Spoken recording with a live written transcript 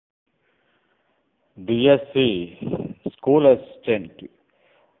DSC school assistant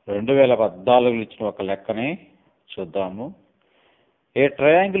 2014 ఇచ్చిన ఒక లెక్కని చూద్దాము. A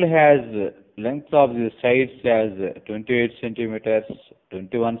triangle has length of the sides as 28 centimeters,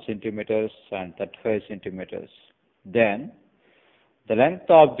 21 centimeters and 35 centimeters. Then the length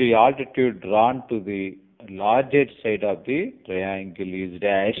of the altitude drawn to the largest side of the triangle is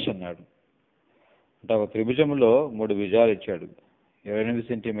dash అన్నాడు. అంటే ఒక త్రిభుజంలో 3 భుజాలు ఇచ్చాడు. 28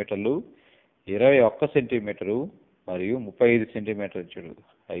 సెంటీమీటర్లు, 21 centimetre మరియు 35 సెంటీమీటర్లు ఇచ్చాడు.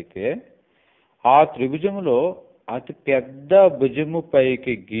 అయితే ఆ త్రిభుజంలో అతి పెద్ద భుజము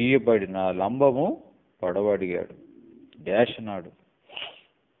పైకి గీయబడిన లంబము పొడవు అడిగాడు. డాష్ అన్నాడు.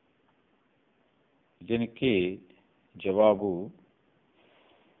 దీనికి జవాబు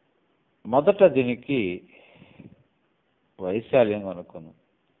మొదట దీనికి వైశాల్యం కనుక్కుందాం.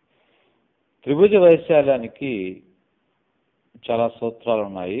 త్రిభుజ వైశాల్యానికి చాలా సూత్రాలు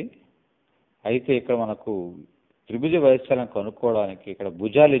ఉన్నాయి. అయితే ఇక్కడ మనకు త్రిభుజ వైశాల్యం కనుక్కోవడానికి ఇక్కడ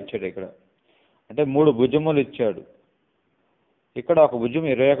భుజాలు ఇచ్చాడు. ఇక్కడ అంటే 3 భుజములు ఇచ్చాడు. ఇక్కడ ఒక భుజం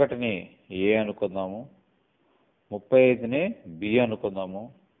 21ని ఏ అనుకుందాము, 35ని బి అనుకుందాము,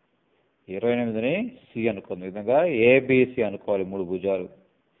 28ని సి అనుకుందాం. ఈ విధంగా ఏబిసి అనుకోవాలి 3 భుజాలు.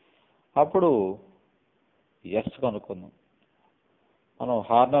 అప్పుడు ఎస్ కనుక్కుందాం. మనం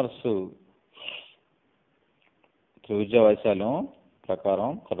హార్నర్స్ త్రిభుజ వైశాల్యం ప్రకారం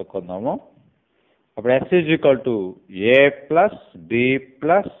కనుక్కుందాము. అప్పుడు yes is equal to A plus B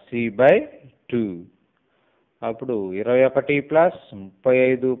plus C by 2. అప్పుడు 21 ప్లస్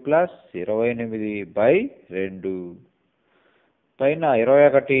 35 ప్లస్ 28 బై 2. పైన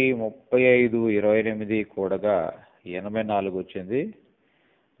 21, 35, 28 కూడగా 84 వచ్చింది.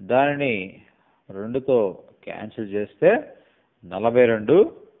 దానిని 2తో క్యాన్సిల్ చేస్తే 42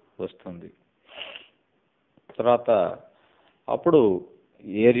 వస్తుంది. తర్వాత అప్పుడు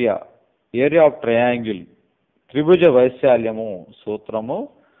ఏరియా ఆఫ్ ట్రయాంగిల్ త్రిభుజ వైశాల్యము సూత్రము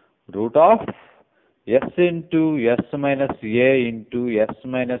root of yes into yes minus A into yes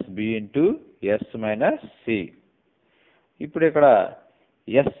minus B into yes minus C. ఇప్పుడు ఇక్కడ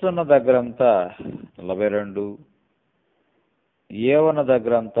ఎస్ ఉన్న దగ్గరంతా 42, ఏ ఉన్న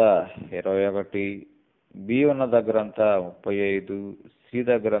దగ్గరంతా 21, బి ఉన్న దగ్గరంతా 35, సి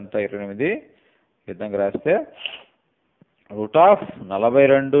దగ్గరంతా 28 విధంగా రాస్తే root of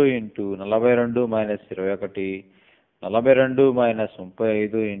 42 into 42 minus 21, 42 minus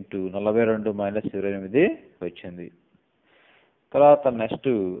 35 into 42 minus 28 వచ్చింది. తర్వాత నెక్స్ట్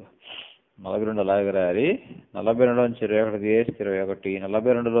 42 అలాగే రాయాలి. 42లోంచి 21 తీయేస్తే 21,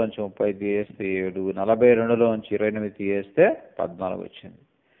 42లోంచి 30 తీయేస్తే 7, 42లోంచి 28 తీయేస్తే 14 వచ్చింది.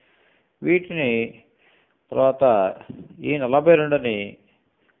 వీటిని తర్వాత ఈ 42ని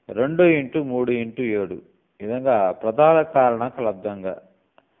 2 ఇంటూ 3 ఇంటూ 7 ఈ విధంగా ప్రధాన కారణానికి లబ్ధంగా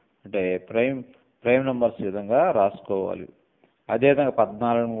అంటే ప్రైమ్ నెంబర్స్ విధంగా రాసుకోవాలి. అదేవిధంగా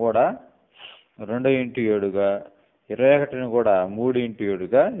 14ని కూడా 2 ఇంటూ 7గా, 21ని కూడా 3 ఇంటూ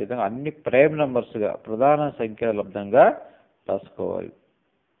 7గా ఈ విధంగా అన్ని ప్రైమ్ నెంబర్స్గా ప్రధాన సంఖ్యల లబ్ధంగా రాసుకోవాలి.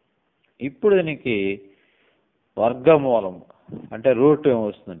 ఇప్పుడు దీనికి వర్గమూలం అంటే రూట్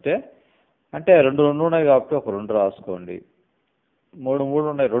ఏమొస్తుందంటే అంటే 2 ఉన్నాయి కాబట్టి ఒక 2 రాసుకోండి. 3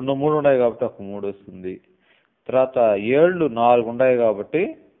 ఉన్నాయి, 2 3 ఉన్నాయి కాబట్టి ఒక 3 వస్తుంది. తర్వాత 7 4 ఉన్నాయి కాబట్టి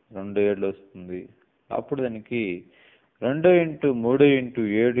 2 7 వస్తుంది. అప్పుడు దానికి 2 ఇంటూ 3 ఇంటూ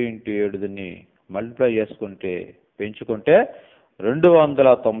 7 ఇంటూ 7 దీన్ని మల్టిప్లై చేసుకుంటే పెంచుకుంటే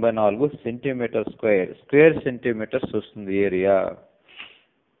 294 సెంటీమీటర్ స్క్వేర్ సెంటీమీటర్స్ వస్తుంది ఏరియా.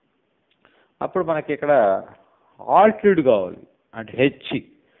 అప్పుడు మనకి ఇక్కడ ఆల్టిట్యూడ్ కావాలి అంటే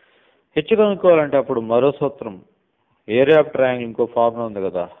హెచ్ కనుక్కోవాలంటే అప్పుడు మరో సూత్రం ఏరియా ఆఫ్ ట్రయాంగిల్ ఇంకో ఫార్ములా ఉంది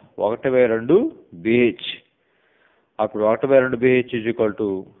కదా, 1/2 BH. అప్పుడు 1/2 BH ఈజ్ ఈక్వల్ టు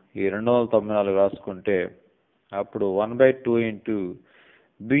ఈ 294 రాసుకుంటే అప్పుడు 1/2 ఇంటూ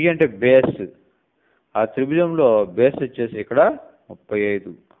బి అంటే బేస్. ఆ త్రిభుజంలో బేస్ వచ్చేసి ఇక్కడ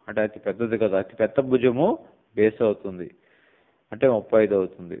 35 అంటే అతి పెద్దది కదా, అతి పెద్ద భుజము బేస్ అవుతుంది అంటే 35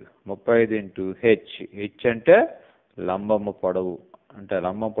 అవుతుంది. 35 ఇంటూ హెచ్ అంటే లంబము పొడవు అంటే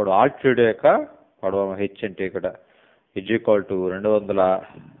లంబం పొడవు ఆల్టిట్యూడ్ యొక్క పొడవు హెచ్ అంటే ఇక్కడ ఈజ్ ఈక్వల్ టు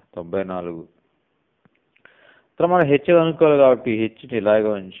 294. తర్వాత మనం హెచ్ అనుకోవాలి కాబట్టి హెచ్ని ఇలాగే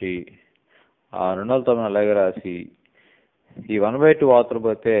ఉంచి ఆ 294 అలాగే రాసి ఈ 1/2 అవతల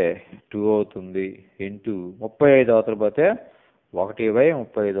పోతే 2 అవుతుంది ఇంటూ 35 అవతల పోతే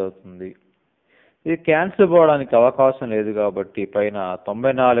 1/35 అవుతుంది. ఇది క్యాన్సిల్ పోవడానికి అవకాశం లేదు కాబట్టి పైన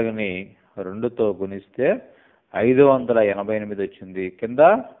 94ని 2తో గుణిస్తే 588 వచ్చింది, కింద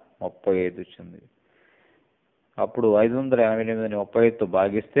 35 వచ్చింది. అప్పుడు 588ని 35తో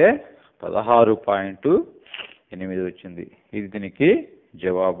భాగిస్తే 16.8 వచ్చింది. ఇది దీనికి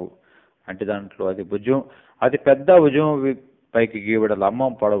జవాబు. అంటే దాంట్లో అతి పెద్ద భుజం పైకి గీయబడే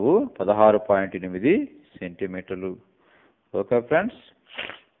లంబం పొడవు 16.8 సెంటీమీటర్లు. ఓకే ఫ్రెండ్స్,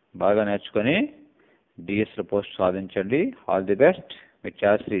 బాగా నేర్చుకొని డిఎస్లో పోస్ట్ సాధించండి. All the best. Me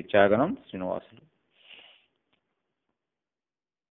Chaganam Srinivasulu.